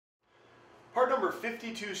Part number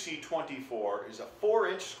 52C24 is a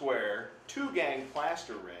 4-inch square, 2-gang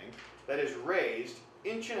plaster ring that is raised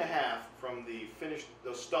 1.5 inches from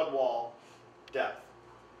the stud wall depth.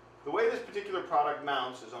 The way this particular product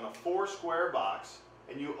mounts is on a 4 square box,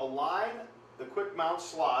 and you align the quick mount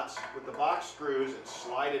slots with the box screws and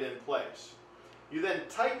slide it in place. You then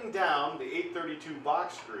tighten down the 832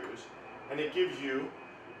 box screws, and it gives you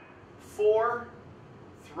 4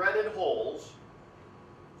 threaded holes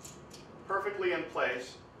perfectly in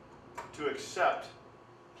place to accept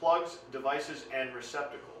plugs, devices, and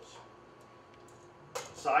receptacles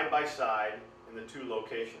side by side in the 2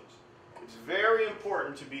 locations. It's very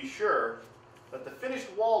important to be sure that the finished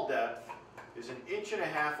wall depth is 1.5 inches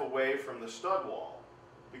away from the stud wall,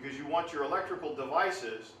 because you want your electrical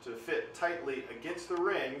devices to fit tightly against the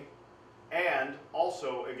ring and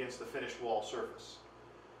also against the finished wall surface.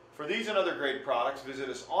 For these and other great products, visit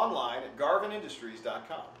us online at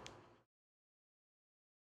garvinindustries.com.